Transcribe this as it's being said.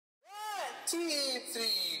2, 3,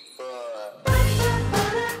 4.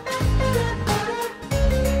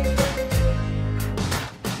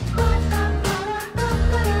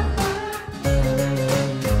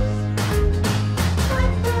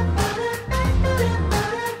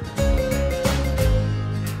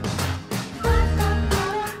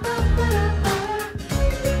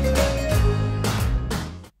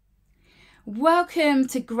 Welcome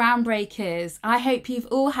to Groundbreakers. I hope you've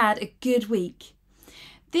all had a good week.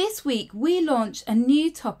 This week we launch a new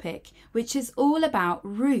topic which is all about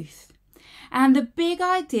Ruth. And the big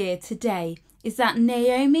idea today is that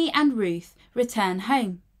Naomi and Ruth return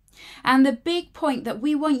home. And the big point that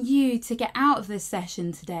we want you to get out of this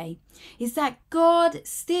session today is that God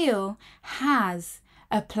still has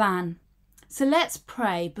a plan. So let's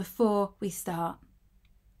pray before we start.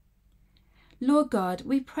 Lord God,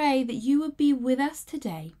 we pray that you will be with us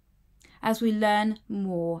today as we learn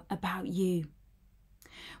more about you.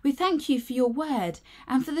 We thank you for your word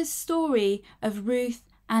and for the story of Ruth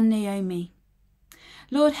and Naomi.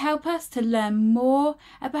 Lord, help us to learn more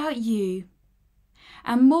about you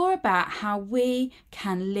and more about how we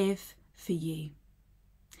can live for you.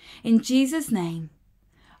 In Jesus' name,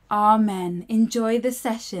 Amen. Enjoy the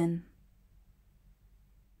session.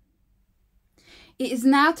 It is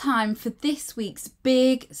now time for this week's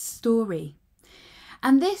big story.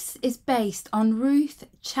 And this is based on Ruth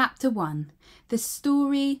chapter 1, the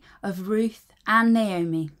story of Ruth and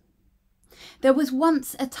Naomi. There was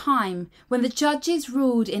once a time when the judges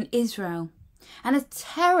ruled in Israel, and a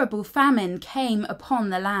terrible famine came upon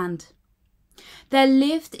the land. There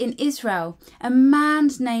lived in Israel a man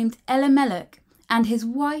named Elimelech and his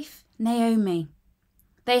wife Naomi.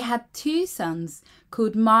 They had 2 sons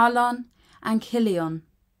called Mahlon and Chilion.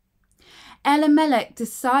 Elimelech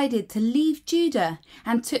decided to leave Judah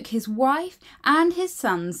and took his wife and his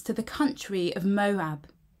sons to the country of Moab.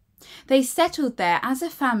 They settled there as a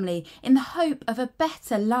family in the hope of a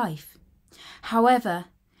better life. However,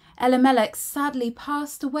 Elimelech sadly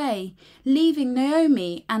passed away, leaving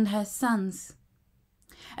Naomi and her sons.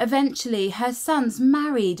 Eventually, her sons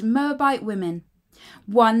married Moabite women,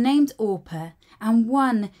 one named Orpah and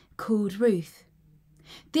one called Ruth.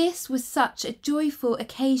 This was such a joyful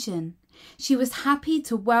occasion. She was happy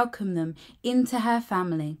to welcome them into her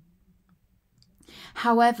family.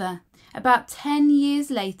 However, about 10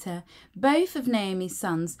 years later, both of Naomi's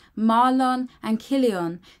sons, Mahlon and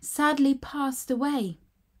Chilion, sadly passed away.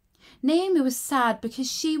 Naomi was sad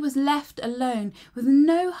because she was left alone with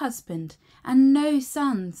no husband and no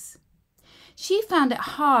sons. She found it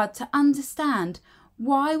hard to understand,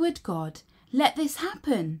 why would God let this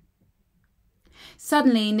happen?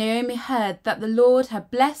 Suddenly Naomi heard that the Lord had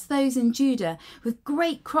blessed those in Judah with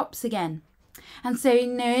great crops again. And so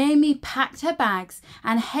Naomi packed her bags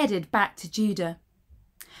and headed back to Judah.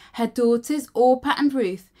 Her daughters Orpah and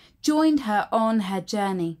Ruth joined her on her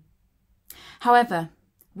journey. However,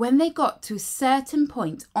 when they got to a certain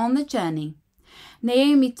point on the journey,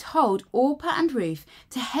 Naomi told Orpah and Ruth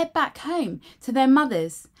to head back home to their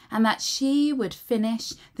mothers and that she would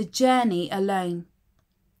finish the journey alone.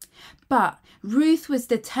 But Ruth was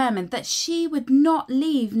determined that she would not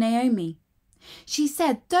leave Naomi. She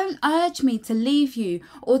said, "Don't urge me to leave you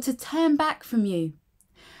or to turn back from you.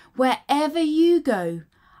 Wherever you go,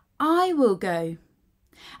 I will go.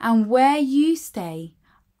 And where you stay,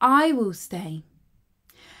 I will stay.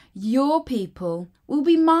 Your people will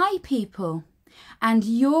be my people, and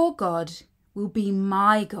your God will be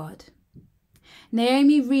my God."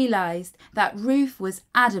 Naomi realised that Ruth was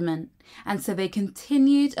adamant, and so they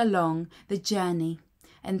continued along the journey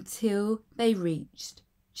until they reached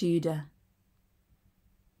Judah.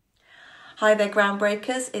 Hi there,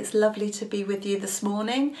 Groundbreakers. It's lovely to be with you this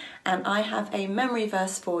morning, and I have a memory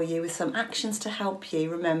verse for you with some actions to help you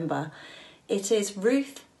remember. It is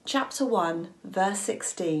Ruth chapter 1, verse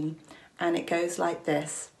 16, and it goes like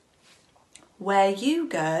this. Where you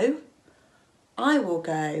go, I will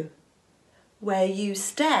go. Where you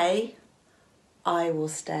stay, I will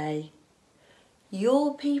stay.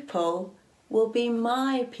 Your people will be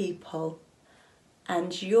my people,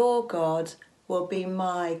 and your God will be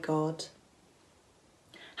my God.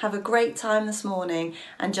 Have a great time this morning,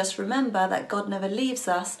 and just remember that God never leaves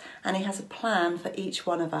us and He has a plan for each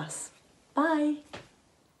one of us. Bye.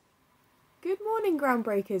 Good morning,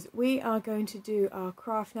 Groundbreakers. We are going to do our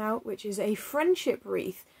craft now, which is a friendship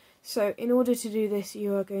wreath. So in order to do this,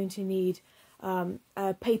 you are going to need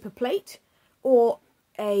a paper plate or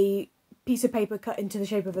a piece of paper cut into the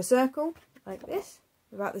shape of a circle, like this,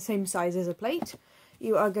 about the same size as a plate.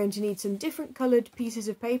 You are going to need some different coloured pieces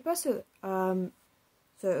of paper, so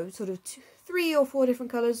sort of 3 or 4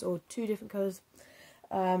 different colours, or 2 different colours.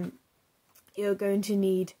 you're going to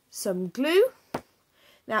need some glue.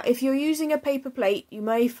 Now, if you're using a paper plate, you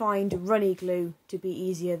may find runny glue to be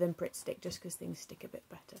easier than Pritt Stick, just because things stick a bit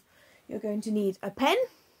better. You're going to need a pen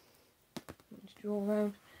to draw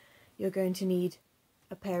around. You're going to need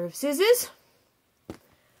a pair of scissors.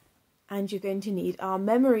 And you're going to need our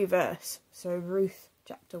memory verse. So Ruth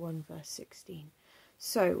chapter 1 verse 16.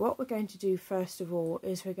 So what we're going to do first of all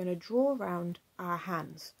is we're going to draw around our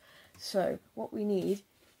hands. So what we need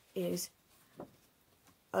is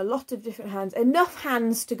a lot of different hands, enough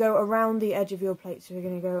hands to go around the edge of your plate. So we're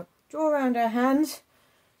going to go draw around our hands,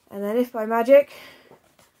 and then if by magic,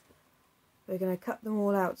 we're going to cut them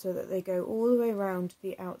all out so that they go all the way around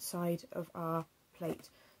the outside of our plate.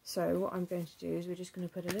 So what I'm going to do is we're just going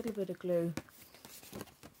to put a little bit of glue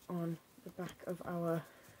on the back of our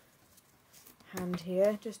hand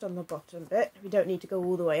here, just on the bottom bit. We don't need to go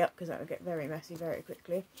all the way up because that will get very messy very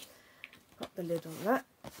quickly. Pop the lid on that.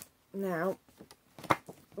 Now,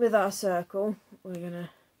 with our circle, we're going to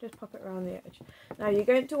just pop it around the edge. Now you're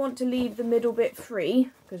going to want to leave the middle bit free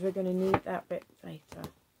because we're going to need that bit later.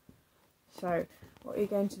 So what you're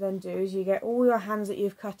going to then do is you get all your hands that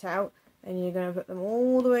you've cut out and you're going to put them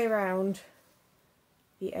all the way around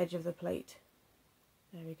the edge of the plate.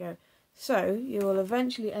 There we go. So you will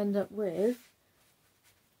eventually end up with,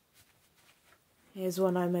 here's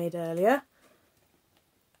one I made earlier,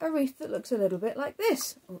 a wreath that looks a little bit like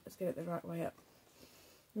this. Oh, let's get it the right way up.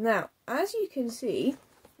 Now, as you can see,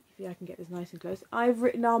 if I can get this nice and close, I've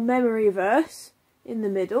written our memory verse in the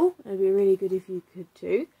middle. It'd be really good if you could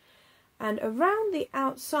too. And around the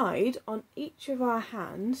outside, on each of our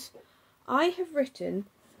hands, I have written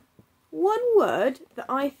one word that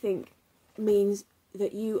I think means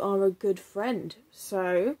that you are a good friend.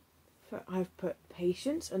 So, I've put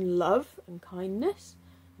patience and love and kindness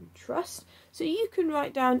and trust. So you can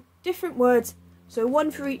write down different words, so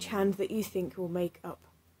one for each hand that you think will make up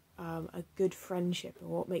a good friendship, or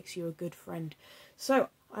what makes you a good friend. So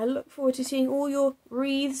I look forward to seeing all your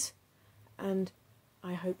wreaths, and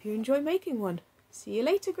I hope you enjoy making one. See you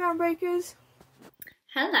later, Groundbreakers.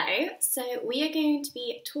 Hello, so we are going to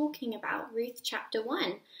be talking about Ruth chapter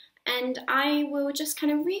 1, and I will just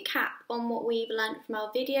kind of recap on what we've learned from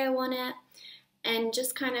our video on it, and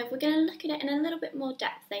just kind of, we're going to look at it in a little bit more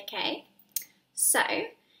depth, okay? So,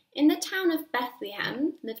 in the town of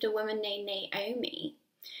Bethlehem lived a woman named Naomi,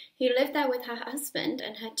 who lived there with her husband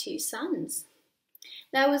and her 2 sons.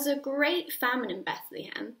 There was a great famine in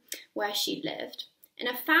Bethlehem where she lived, and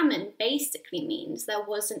a famine basically means there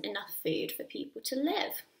wasn't enough food for people to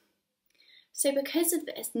live. So because of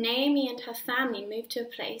this, Naomi and her family moved to a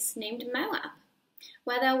place named Moab,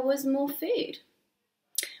 where there was more food.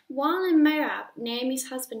 While in Moab, Naomi's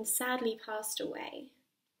husband sadly passed away,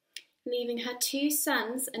 leaving her 2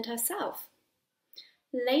 sons and herself.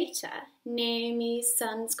 Later, Naomi's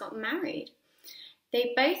sons got married.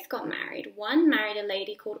 They both got married. One married a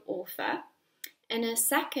lady called Orpah, and the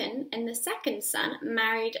second son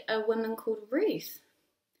married a woman called Ruth.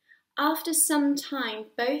 After some time,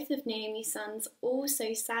 both of Naomi's sons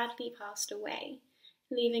also sadly passed away,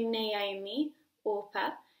 leaving Naomi, Orpah,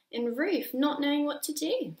 and Ruth not knowing what to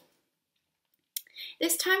do.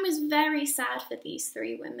 This time was very sad for these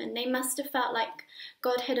 3 women. They must have felt like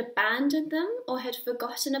God had abandoned them or had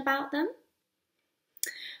forgotten about them.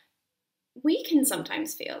 We can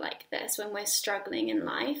sometimes feel like this when we're struggling in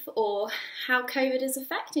life, or how COVID is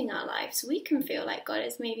affecting our lives. We can feel like God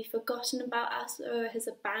has maybe forgotten about us or has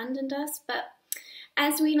abandoned us, but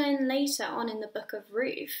as we learn later on in the book of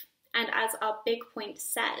Ruth, and as our big point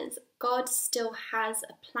says, God still has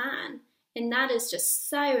a plan. And that is just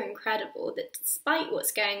so incredible that despite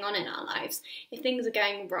what's going on in our lives, if things are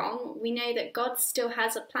going wrong, we know that God still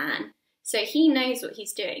has a plan. So he knows what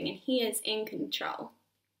he's doing and he is in control.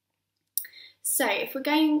 So if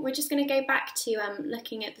we're just going to go back to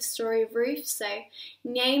looking at the story of Ruth. So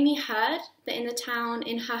Naomi heard that in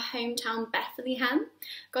her hometown Bethlehem,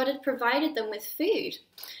 God had provided them with food.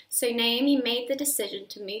 So Naomi made the decision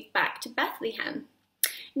to move back to Bethlehem.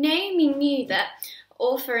 Naomi knew that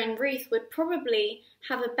Orpah and Ruth would probably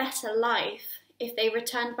have a better life if they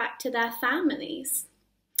returned back to their families.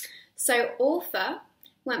 So Orpah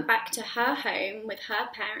went back to her home with her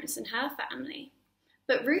parents and her family.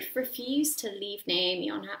 But Ruth refused to leave Naomi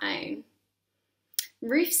on her own.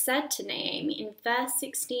 Ruth said to Naomi in verse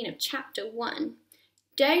 16 of chapter 1,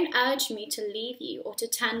 "Don't urge me to leave you or to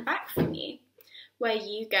turn back from you. Where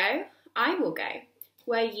you go, I will go.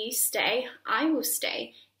 Where you stay, I will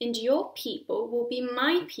stay. And your people will be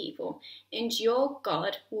my people, and your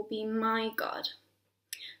God will be my God."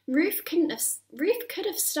 Ruth could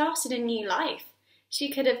have started a new life. She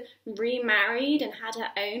could have remarried and had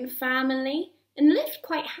her own family and lived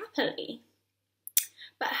quite happily.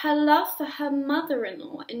 But her love for her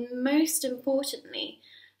mother-in-law, and most importantly,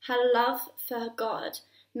 her love for God,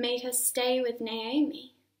 made her stay with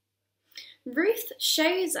Naomi. Ruth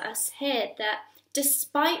shows us here that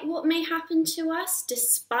despite what may happen to us,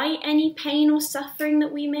 despite any pain or suffering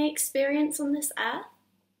that we may experience on this earth,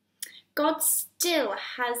 God still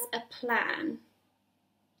has a plan.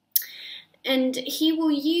 And He will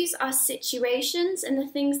use our situations and the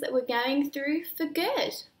things that we're going through for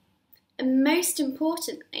good. And most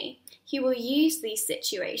importantly, He will use these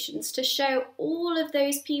situations to show all of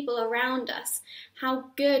those people around us how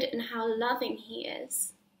good and how loving He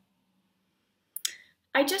is.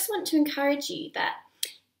 I just want to encourage you that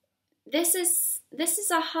this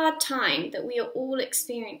is a hard time that we are all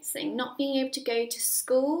experiencing, not being able to go to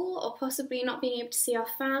school or possibly not being able to see our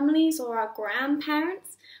families or our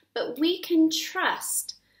grandparents, but we can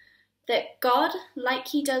trust that God, like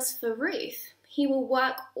He does for Ruth, He will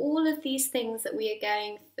work all of these things that we are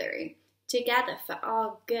going through together for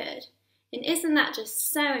our good. And isn't that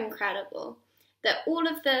just so incredible that all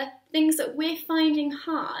of the things that we're finding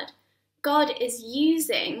hard, God is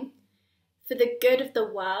using for the good of the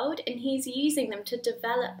world, and He's using them to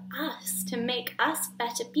develop us, to make us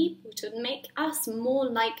better people, to make us more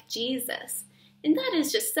like Jesus. And that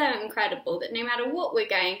is just so incredible that no matter what we're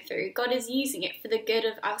going through, God is using it for the good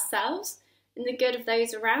of ourselves and the good of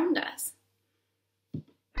those around us.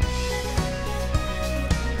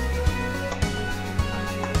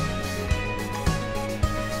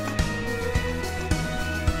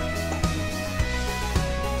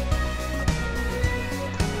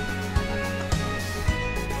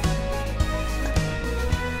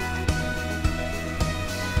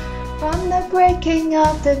 From the breaking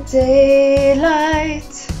of the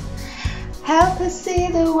daylight, help us see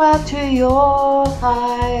the world through your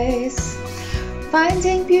eyes,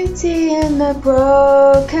 finding beauty in the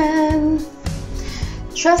broken,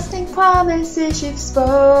 trusting promises you've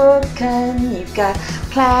spoken. You've got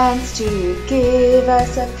plans to give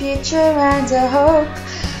us a future and a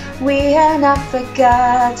hope. We are not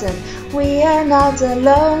forgotten, we are not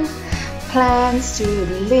alone. Plans to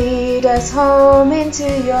lead us home into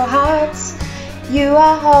your hearts. You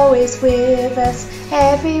are always with us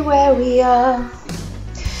everywhere we are.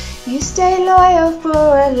 You stay loyal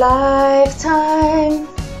for a lifetime,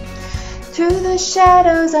 through the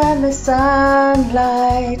shadows and the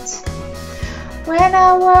sunlight. When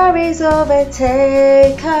our worries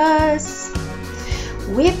overtake us,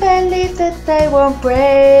 we believe that they won't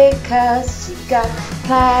break us. You've got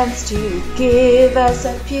plans to give us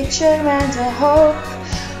a future and a hope.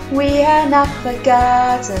 We are not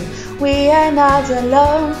forgotten, we are not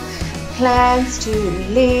alone. Plans to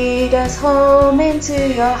lead us home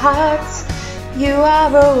into your hearts. You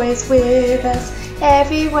are always with us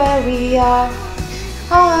everywhere we are.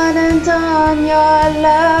 On and on, your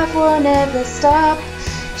love will never stop,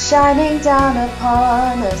 shining down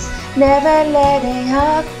upon us, never letting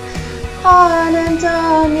up. On and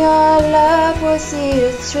on, your love will see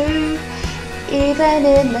us through. Even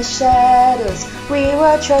in the shadows, we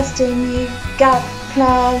will trust in you. Got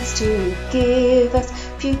plans to give us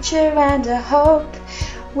future and a hope.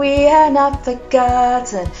 We are not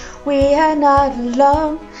forgotten, we are not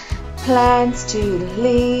alone. Plans to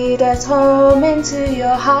lead us home into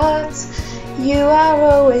your hearts. You are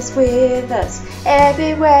always with us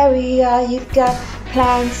everywhere we are. You've got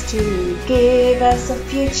plans to give us a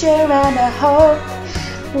future and a hope.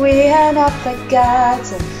 We are not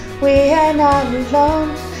forgotten, we are not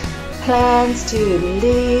alone. Plans to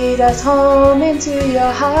lead us home into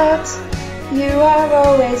your heart. You are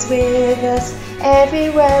always with us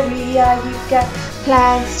everywhere we are. You've got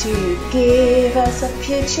plans to give us a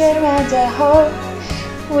future and a hope.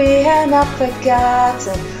 We are not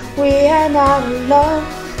forgotten, we are not alone.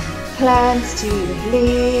 Plans to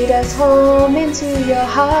lead us home into your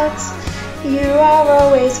heart. You are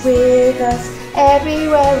always with us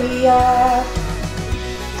everywhere we are.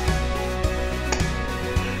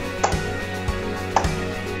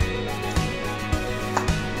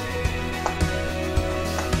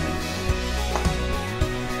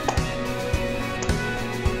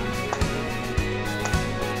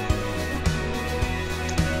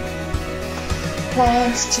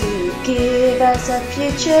 Plans to give us a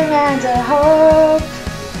future and a hope.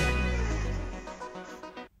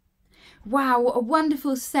 Wow, what a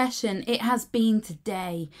wonderful session it has been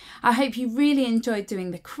today. I hope you really enjoyed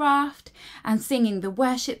doing the craft and singing the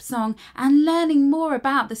worship song and learning more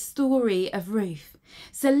about the story of Ruth.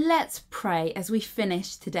 So let's pray as we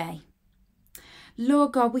finish today.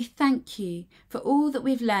 Lord God, we thank you for all that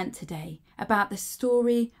we've learnt today about the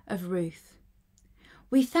story of Ruth.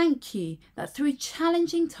 We thank you that through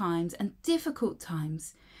challenging times and difficult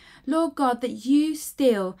times, Lord God, that you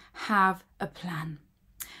still have a plan,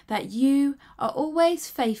 that you are always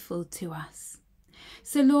faithful to us.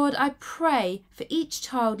 So Lord, I pray for each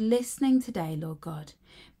child listening today, Lord God.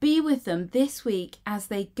 Be with them this week as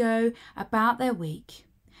they go about their week.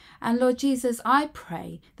 And Lord Jesus, I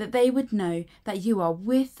pray that they would know that you are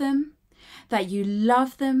with them, that you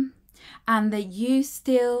love them, and that you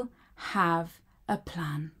still have a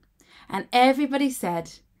plan. And everybody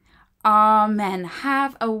said, Amen.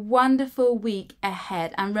 Have a wonderful week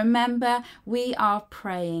ahead. And remember, we are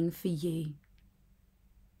praying for you.